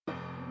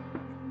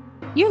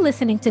You're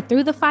listening to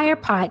Through the Fire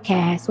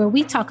podcast, where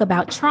we talk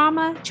about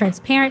trauma,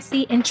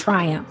 transparency, and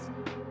triumph.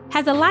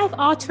 Has a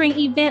life-altering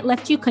event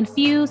left you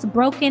confused,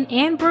 broken,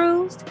 and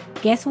bruised?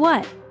 Guess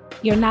what?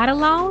 You're not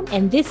alone,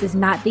 and this is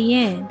not the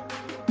end.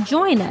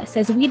 Join us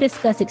as we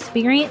discuss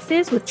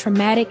experiences with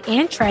traumatic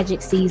and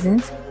tragic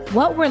seasons,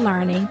 what we're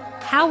learning,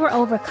 how we're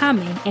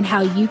overcoming, and how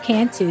you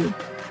can too.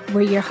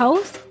 We're your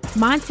hosts,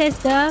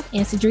 Montez Dove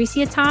and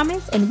Cedricia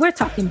Thomas, and we're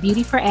talking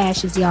beauty for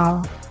ashes,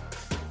 y'all.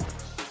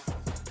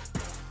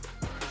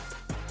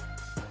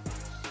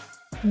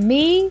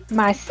 Me,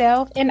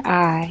 myself, and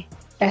I.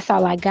 That's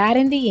all I got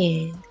in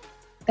the end.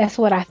 That's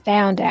what I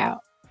found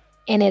out.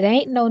 And it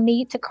ain't no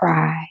need to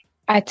cry.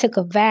 I took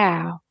a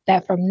vow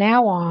that from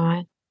now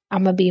on,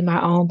 I'm going to be my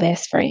own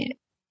best friend.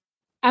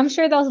 I'm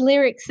sure those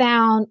lyrics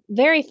sound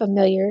very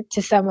familiar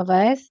to some of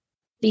us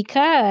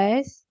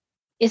because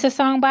it's a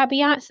song by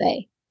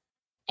Beyonce.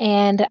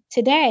 And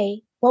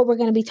today, what we're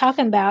going to be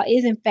talking about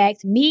is, in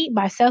fact, me,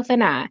 myself,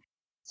 and I.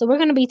 So we're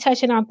going to be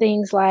touching on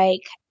things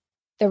like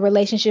the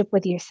relationship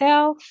with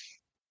yourself,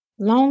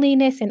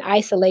 loneliness, and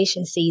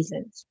isolation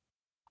seasons.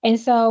 And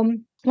so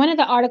one of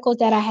the articles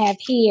that I have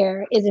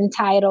here is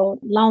entitled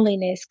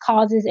Loneliness,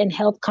 Causes and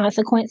Health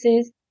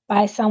Consequences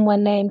by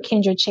someone named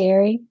Kendra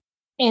Cherry.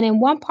 And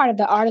in one part of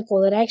the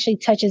article, it actually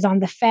touches on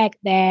the fact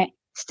that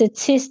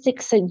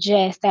statistics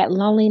suggest that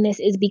loneliness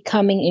is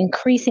becoming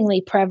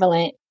increasingly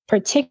prevalent,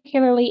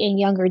 particularly in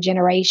younger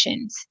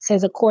generations. It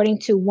says, according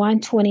to one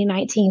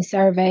 2019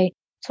 survey,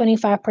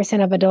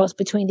 25% of adults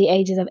between the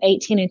ages of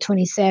 18 and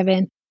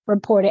 27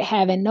 reported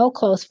having no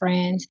close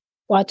friends,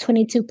 while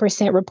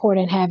 22%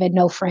 reported having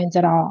no friends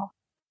at all.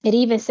 It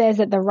even says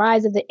that the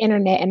rise of the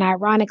internet and,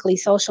 ironically,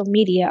 social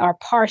media are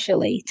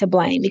partially to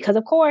blame because,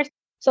 of course,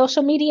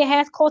 social media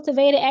has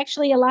cultivated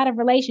actually a lot of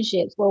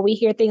relationships where we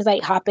hear things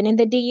like hopping in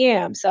the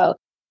DM. So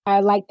I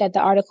like that the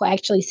article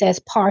actually says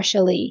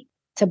partially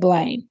to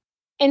blame.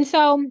 And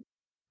so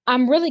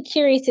I'm really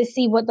curious to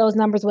see what those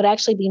numbers would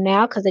actually be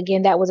now, because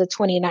again, that was a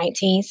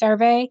 2019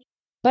 survey.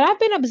 But I've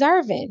been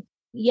observing.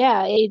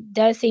 Yeah, it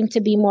does seem to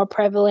be more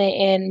prevalent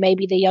in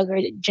maybe the younger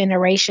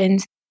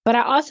generations. But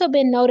I also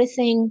been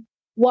noticing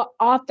what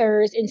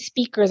authors and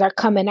speakers are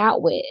coming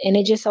out with. And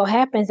it just so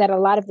happens that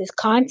a lot of this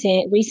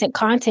content, recent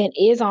content,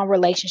 is on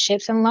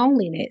relationships and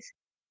loneliness.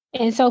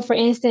 And so, for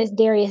instance,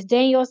 Darius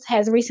Daniels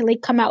has recently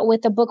come out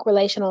with a book,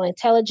 Relational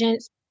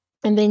Intelligence.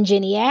 And then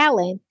Jenny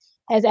Allen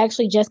has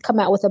actually just come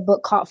out with a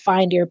book called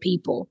Find Your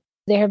People.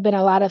 There have been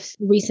a lot of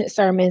recent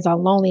sermons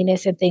on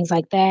loneliness and things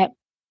like that.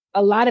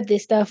 A lot of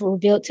this stuff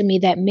revealed to me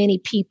that many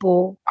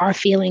people are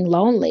feeling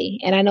lonely.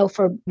 And I know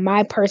for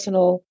my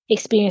personal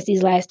experience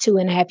these last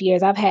 2.5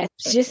 years, I've had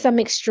just some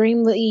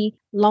extremely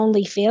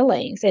lonely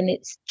feelings. And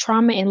it's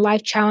trauma and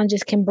life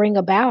challenges can bring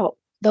about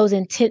those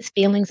intense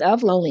feelings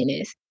of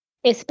loneliness,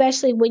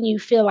 especially when you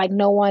feel like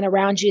no one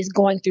around you is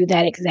going through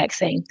that exact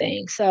same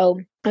thing. So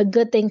a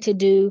good thing to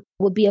do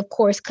would be, of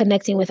course,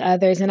 connecting with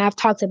others. And I've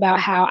talked about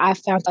how I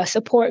found a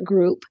support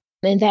group,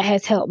 and that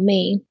has helped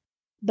me.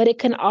 But it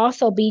can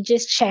also be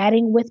just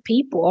chatting with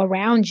people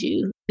around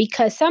you,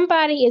 because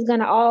somebody is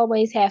going to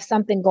always have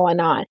something going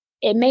on.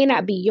 It may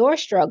not be your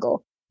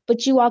struggle,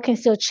 but you all can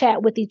still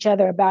chat with each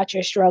other about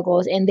your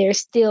struggles. And there's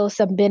still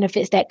some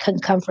benefits that can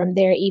come from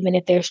there, even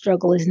if their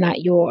struggle is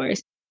not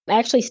yours.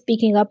 Actually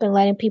speaking up and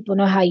letting people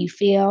know how you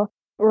feel,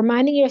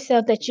 reminding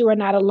yourself that you are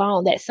not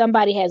alone, that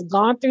somebody has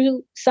gone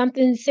through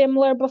something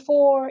similar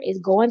before, is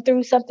going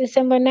through something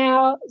similar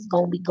now, is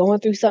going to be going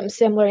through something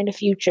similar in the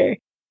future.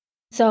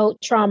 So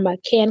trauma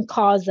can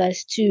cause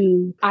us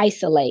to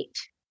isolate.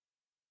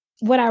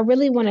 What I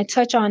really want to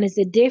touch on is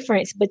the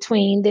difference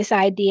between this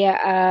idea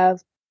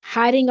of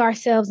hiding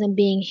ourselves and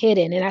being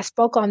hidden. And I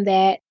spoke on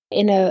that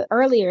in an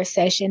earlier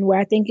session where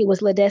I think it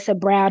was LaDessa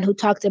Brown who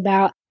talked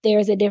about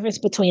there's a difference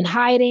between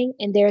hiding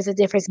and there's a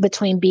difference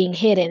between being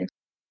hidden.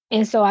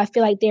 And so I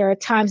feel like there are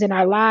times in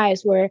our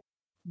lives where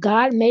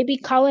God may be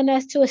calling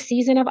us to a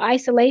season of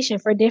isolation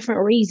for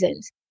different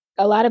reasons.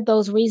 A lot of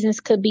those reasons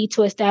could be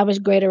to establish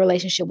greater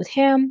relationship with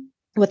Him,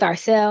 with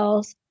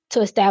ourselves,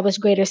 to establish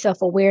greater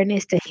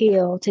self-awareness, to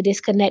heal, to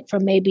disconnect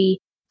from maybe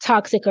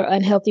toxic or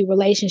unhealthy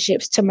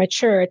relationships, to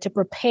mature, to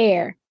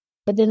prepare.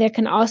 But then there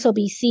can also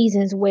be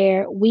seasons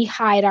where we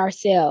hide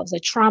ourselves, a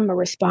trauma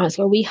response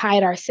where we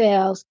hide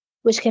ourselves,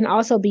 which can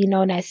also be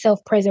known as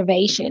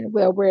self-preservation,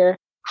 where we're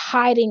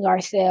hiding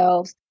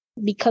ourselves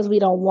because we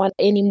don't want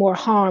any more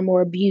harm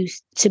or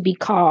abuse to be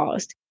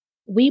caused.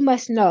 We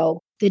must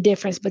know the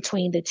difference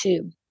between the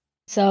two.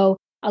 So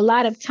a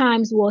lot of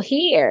times we'll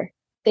hear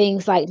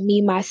things like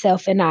me,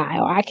 myself, and I,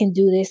 or I can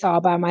do this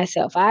all by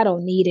myself. I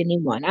don't need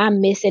anyone.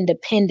 I'm Miss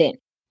Independent.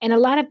 And a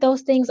lot of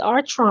those things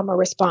are trauma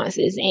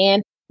responses.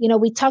 And,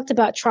 we talked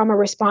about trauma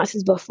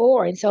responses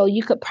before. And so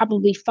you could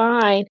probably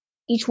find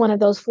each one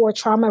of those 4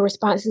 trauma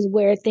responses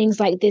where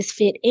things like this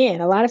fit in.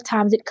 A lot of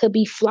times it could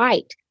be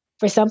flight.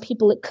 For some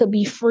people, it could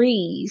be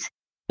freeze.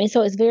 And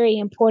so it's very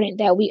important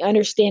that we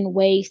understand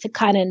ways to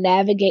kind of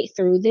navigate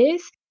through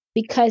this,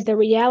 because the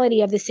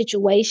reality of the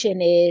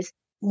situation is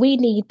we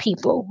need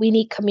people, we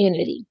need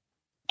community.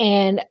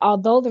 And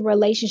although the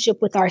relationship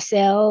with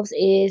ourselves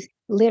is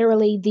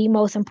literally the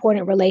most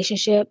important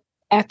relationship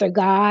after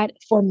God,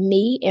 for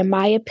me, in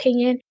my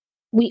opinion,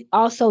 we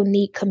also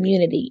need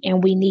community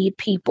and we need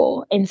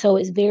people. And so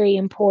it's very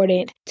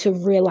important to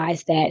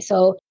realize that.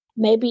 So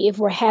maybe if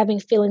we're having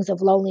feelings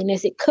of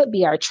loneliness, it could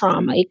be our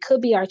trauma, it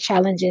could be our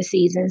challenging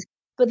seasons,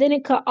 but then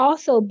it could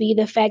also be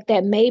the fact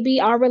that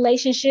maybe our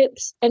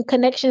relationships and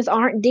connections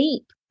aren't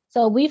deep.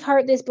 So we've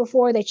heard this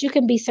before, that you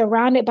can be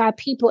surrounded by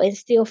people and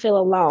still feel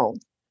alone.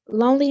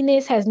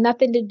 Loneliness has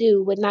nothing to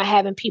do with not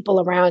having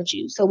people around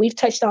you. So we've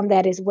touched on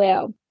that as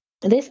well.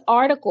 This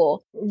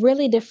article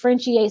really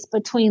differentiates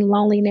between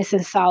loneliness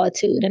and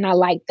solitude. And I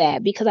like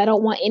that, because I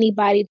don't want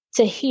anybody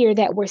to hear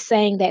that we're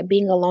saying that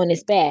being alone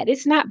is bad.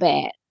 It's not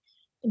bad.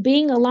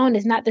 Being alone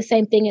is not the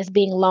same thing as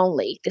being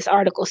lonely, this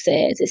article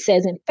says. It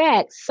says, in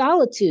fact,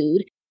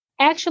 solitude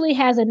actually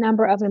has a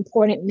number of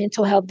important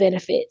mental health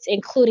benefits,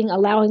 including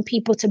allowing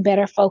people to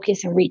better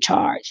focus and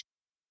recharge.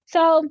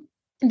 So,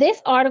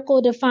 this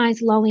article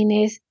defines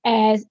loneliness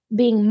as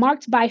being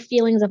marked by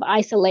feelings of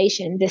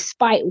isolation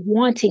despite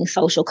wanting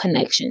social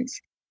connections.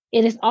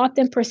 It is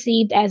often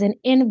perceived as an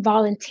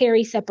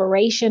involuntary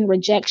separation,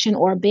 rejection,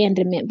 or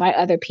abandonment by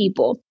other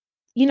people.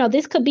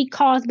 This could be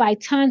caused by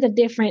tons of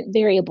different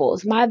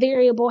variables. My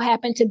variable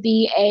happened to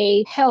be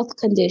a health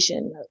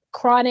condition, a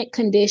chronic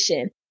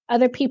condition.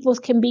 Other people's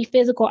can be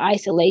physical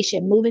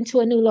isolation, moving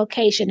to a new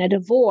location, a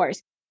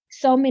divorce,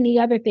 so many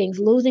other things,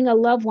 losing a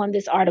loved one,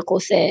 this article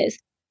says.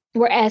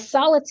 Whereas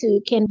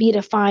solitude can be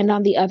defined,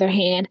 on the other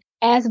hand,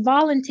 as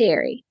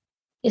voluntary.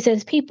 It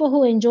says people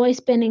who enjoy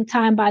spending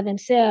time by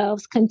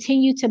themselves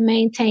continue to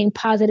maintain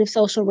positive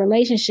social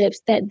relationships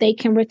that they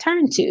can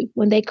return to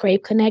when they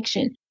crave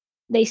connection.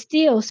 They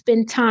still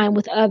spend time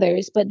with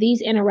others, but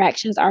these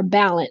interactions are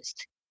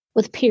balanced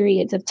with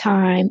periods of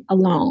time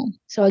alone.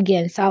 So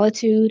again,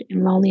 solitude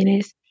and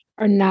loneliness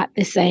are not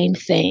the same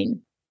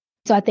thing.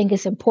 So I think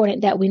it's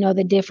important that we know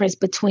the difference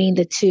between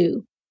the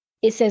two.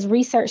 It says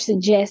research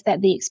suggests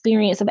that the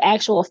experience of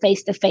actual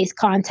face-to-face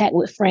contact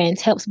with friends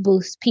helps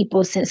boost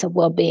people's sense of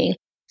well-being.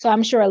 So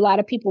I'm sure a lot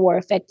of people were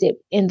affected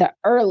in the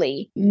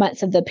early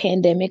months of the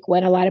pandemic,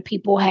 when a lot of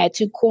people had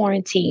to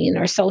quarantine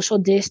or social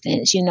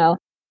distance.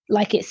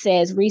 Like it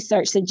says,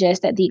 research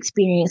suggests that the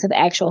experience of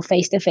actual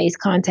face-to-face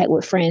contact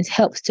with friends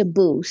helps to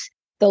boost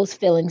those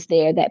feelings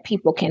there that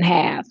people can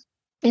have.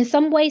 In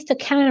some ways, to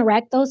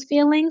counteract those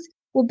feelings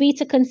will be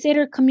to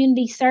consider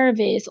community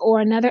service or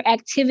another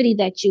activity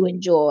that you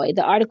enjoy.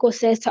 The article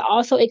says to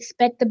also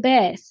expect the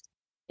best.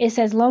 It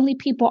says lonely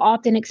people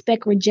often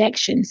expect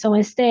rejection. So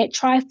instead,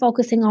 try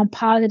focusing on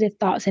positive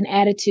thoughts and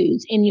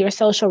attitudes in your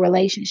social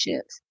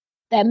relationships.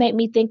 That made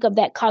me think of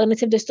that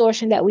cognitive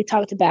distortion that we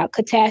talked about,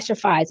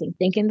 catastrophizing,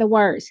 thinking the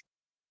worst.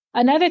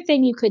 Another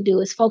thing you could do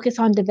is focus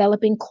on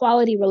developing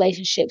quality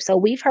relationships. So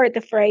we've heard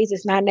the phrase,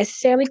 it's not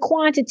necessarily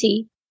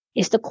quantity,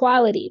 it's the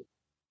quality.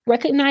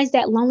 Recognize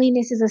that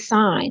loneliness is a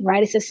sign,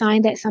 right? It's a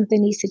sign that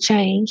something needs to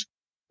change.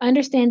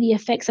 Understand the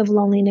effects of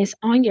loneliness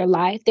on your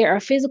life. There are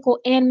physical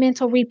and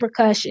mental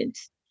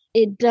repercussions.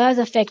 It does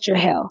affect your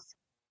health.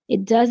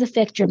 It does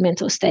affect your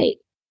mental state.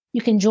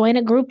 You can join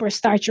a group or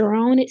start your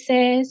own, it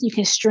says. You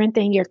can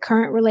strengthen your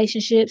current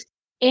relationships,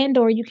 and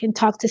or you can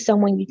talk to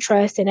someone you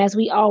trust. And as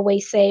we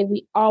always say,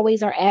 we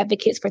always are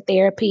advocates for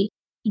therapy.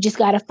 You just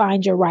got to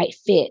find your right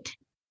fit.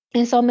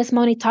 And so, Miss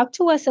Moni, talk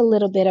to us a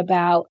little bit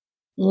about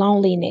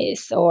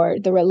loneliness or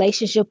the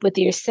relationship with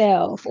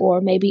yourself, or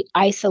maybe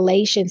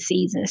isolation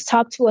seasons.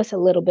 Talk to us a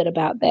little bit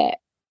about that.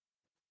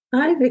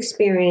 I've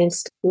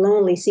experienced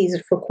lonely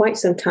seasons for quite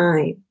some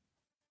time.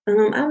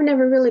 I've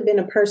never really been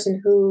a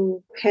person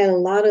who had a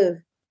lot of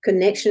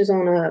connections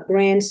on a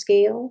grand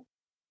scale.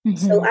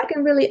 Mm-hmm. So I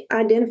can really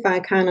identify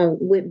kind of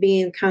with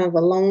being kind of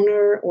a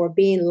loner or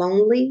being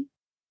lonely.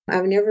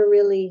 I've never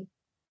really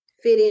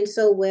fit in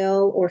so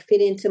well or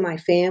fit into my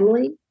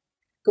family.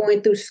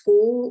 Going through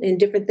school and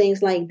different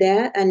things like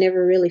that, I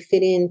never really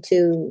fit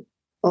into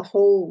a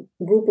whole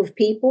group of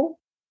people.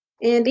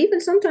 And even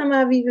sometimes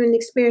I've even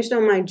experienced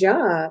on my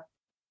job,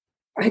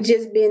 I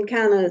just been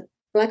kind of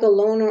like a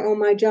loner on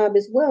my job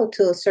as well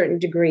to a certain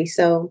degree.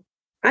 So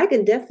I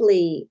can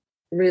definitely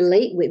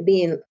relate with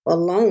being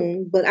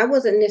alone, but I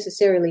wasn't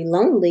necessarily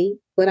lonely,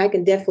 but I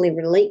can definitely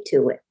relate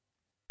to it.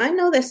 I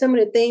know that some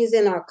of the things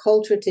in our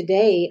culture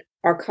today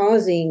are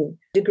causing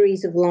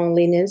degrees of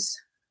loneliness.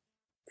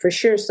 For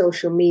sure,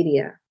 social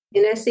media.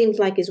 And that seems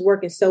like it's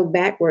working so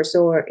backwards,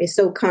 or it's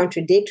so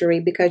contradictory,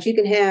 because you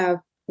can have,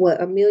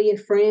 1 million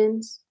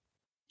friends?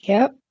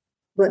 Yep.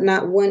 But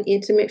not one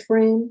intimate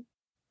friend.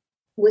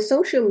 With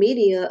social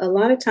media, a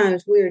lot of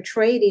times we're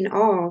trading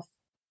off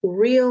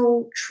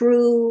real,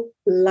 true,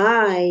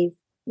 live,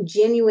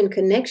 genuine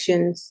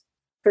connections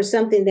for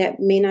something that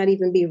may not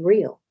even be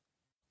real.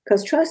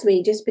 Because trust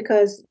me, just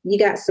because you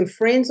got some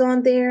friends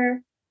on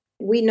there,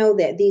 we know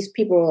that these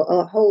people,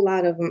 a whole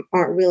lot of them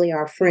aren't really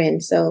our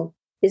friends. So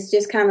it's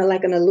just kind of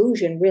like an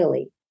illusion,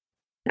 really.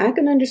 I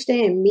can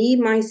understand me,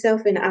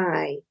 myself, and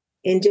I,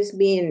 and just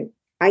being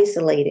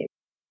isolated.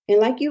 And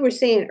like you were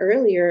saying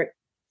earlier,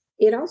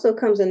 it also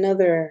comes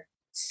another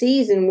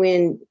season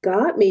when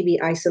God may be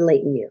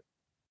isolating you.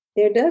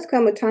 There does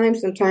come a time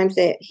sometimes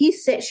that he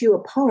sets you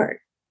apart,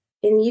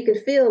 and you can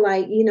feel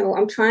like,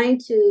 I'm trying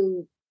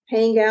to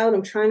hang out.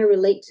 I'm trying to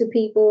relate to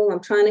people.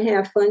 I'm trying to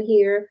have fun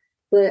here,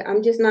 but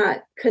I'm just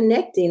not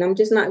connecting. I'm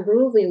just not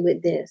grooving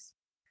with this.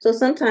 So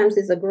sometimes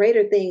it's a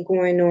greater thing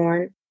going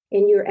on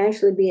and you're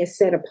actually being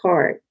set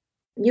apart.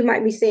 You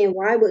might be saying,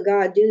 why would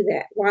God do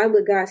that? Why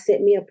would God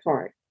set me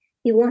apart?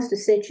 He wants to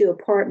set you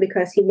apart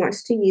because he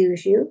wants to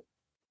use you.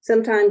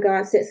 Sometimes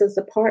God sets us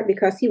apart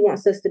because he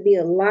wants us to be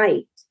a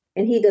light,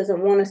 and he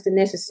doesn't want us to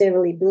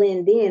necessarily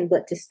blend in,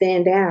 but to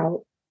stand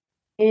out.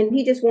 And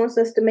he just wants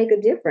us to make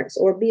a difference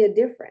or be a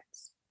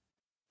difference.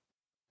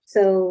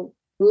 So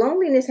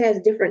loneliness has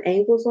different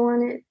angles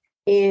on it,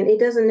 and it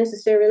doesn't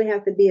necessarily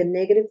have to be a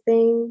negative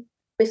thing.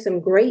 There's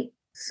some great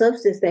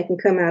substance that can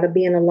come out of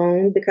being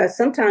alone, because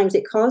sometimes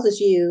it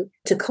causes you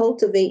to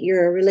cultivate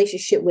your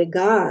relationship with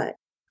God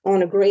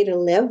on a greater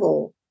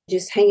level,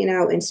 just hanging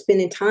out and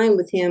spending time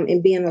with him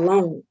and being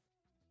alone.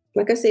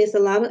 Like I said, it's a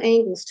lot of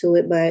angles to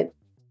it, but.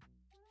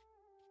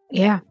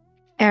 Yeah,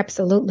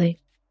 absolutely.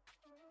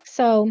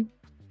 So,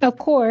 of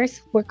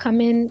course, we're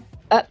coming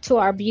up to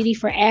our Beauty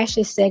for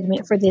Ashes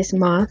segment for this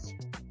month.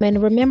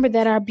 And remember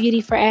that our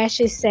Beauty for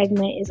Ashes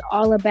segment is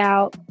all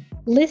about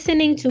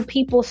listening to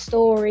people's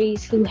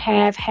stories who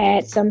have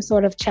had some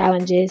sort of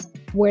challenges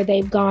where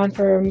they've gone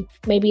from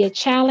maybe a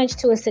challenge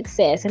to a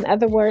success. In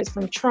other words,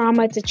 from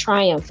trauma to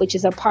triumph, which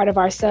is a part of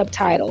our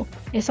subtitle.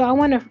 And so I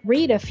want to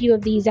read a few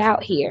of these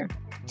out here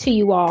to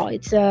you all.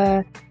 It's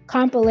a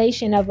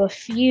compilation of a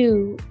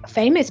few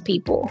famous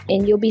people,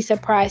 and you'll be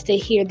surprised to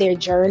hear their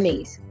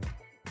journeys.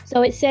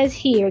 So it says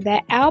here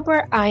that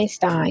Albert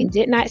Einstein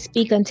did not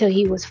speak until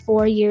he was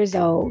 4 years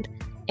old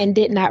and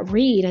did not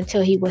read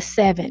until he was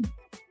 7.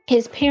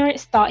 His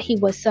parents thought he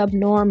was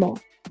subnormal,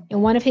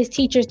 and one of his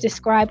teachers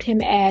described him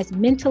as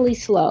mentally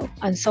slow,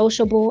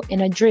 unsociable,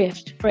 and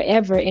adrift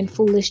forever in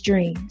foolish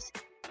dreams.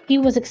 He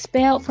was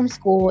expelled from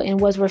school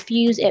and was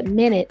refused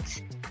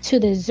admittance to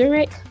the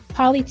Zurich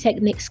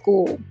Polytechnic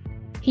School.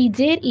 He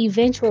did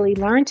eventually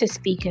learn to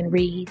speak and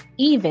read,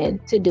 even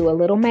to do a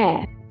little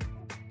math.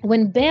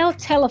 When Bell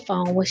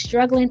Telephone was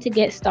struggling to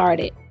get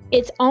started,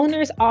 its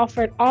owners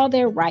offered all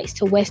their rights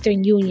to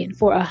Western Union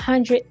for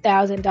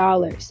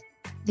 $100,000.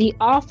 The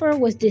offer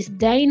was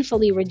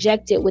disdainfully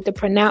rejected with the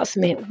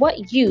pronouncement,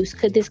 "What use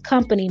could this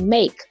company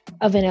make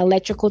of an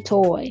electrical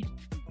toy?"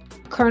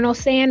 Colonel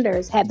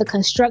Sanders had the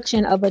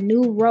construction of a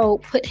new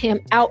road put him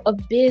out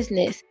of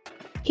business.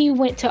 He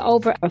went to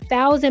over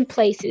 1,000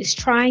 places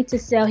trying to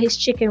sell his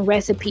chicken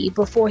recipe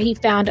before he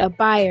found a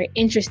buyer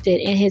interested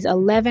in his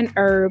 11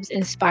 herbs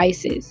and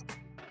spices.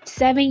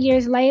 7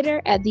 years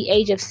later, at the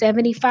age of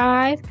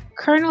 75,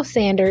 Colonel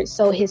Sanders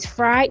sold his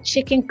fried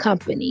chicken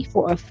company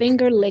for a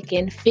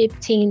finger-licking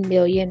 $15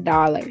 million.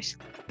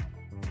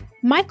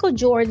 Michael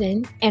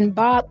Jordan and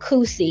Bob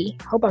Cousy,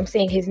 hope I'm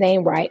saying his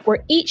name right,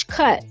 were each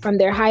cut from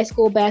their high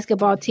school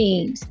basketball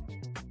teams.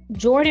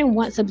 Jordan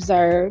once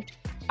observed,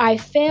 "I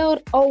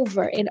failed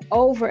over and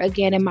over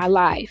again in my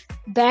life.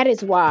 That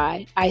is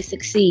why I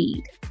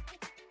succeed."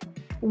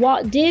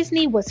 Walt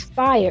Disney was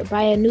fired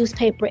by a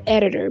newspaper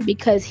editor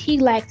because he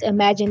lacked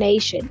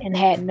imagination and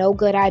had no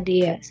good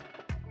ideas.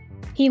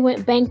 He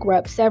went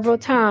bankrupt several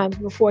times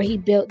before he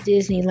built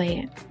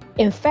Disneyland.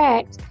 In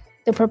fact,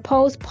 the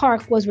proposed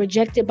park was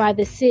rejected by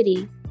the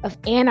city of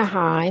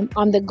Anaheim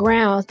on the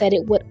grounds that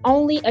it would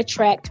only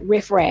attract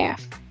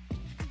riffraff.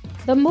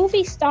 The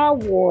movie Star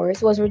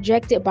Wars was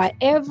rejected by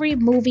every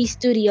movie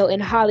studio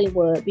in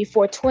Hollywood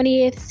before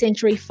 20th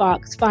Century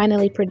Fox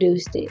finally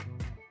produced it.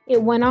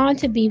 It went on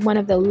to be one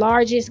of the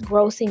largest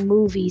grossing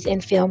movies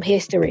in film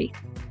history.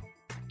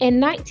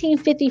 In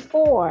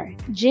 1954,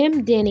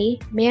 Jim Denny,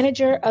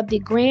 manager of the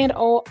Grand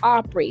Ole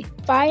Opry,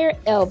 fired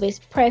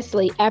Elvis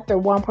Presley after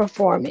one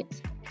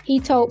performance. He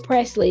told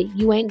Presley,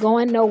 "You ain't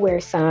going nowhere,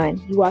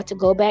 son. You ought to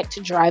go back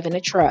to driving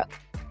a truck."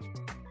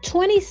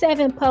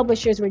 27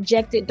 publishers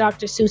rejected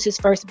Dr. Seuss's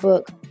first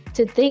book,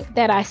 To Think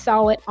That I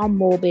Saw It on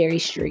Mulberry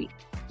Street.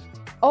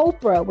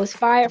 Oprah was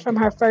fired from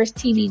her first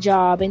TV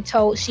job and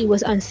told she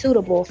was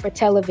unsuitable for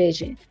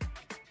television.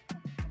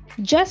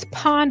 Just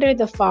ponder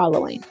the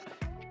following.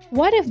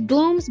 What if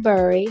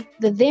Bloomsbury,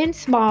 the then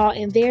small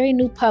and very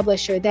new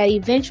publisher that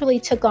eventually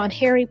took on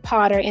Harry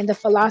Potter and the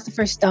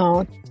Philosopher's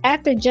Stone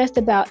after just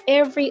about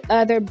every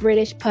other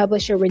British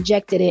publisher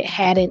rejected it,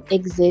 hadn't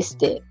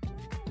existed?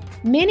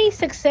 Many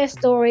success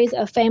stories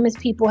of famous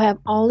people have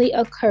only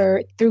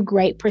occurred through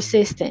great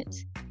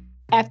persistence.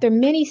 After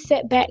many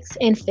setbacks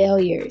and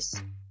failures,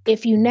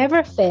 if you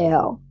never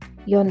fail,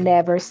 you'll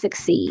never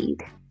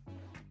succeed.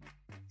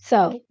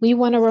 So we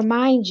want to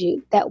remind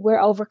you that we're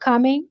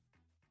overcoming.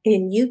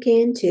 And you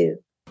can too.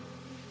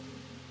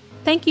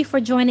 Thank you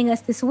for joining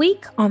us this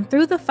week on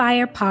Through the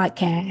Fire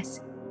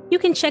podcast. You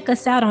can check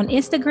us out on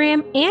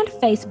Instagram and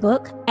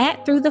Facebook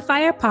at Through the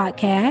Fire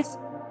Podcast.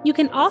 You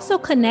can also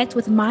connect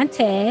with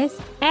Montez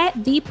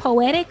at The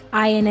Poetic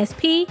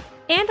INSP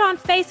and on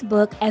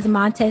Facebook as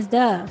Montez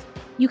Dove.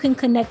 You can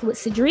connect with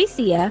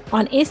Cedricia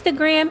on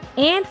Instagram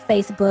and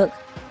Facebook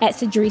at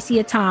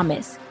Cedricia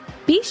Thomas.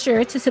 Be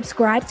sure to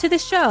subscribe to the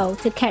show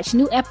to catch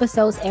new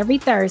episodes every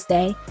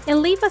Thursday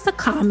and leave us a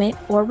comment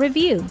or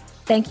review.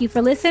 Thank you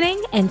for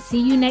listening and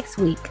see you next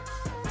week.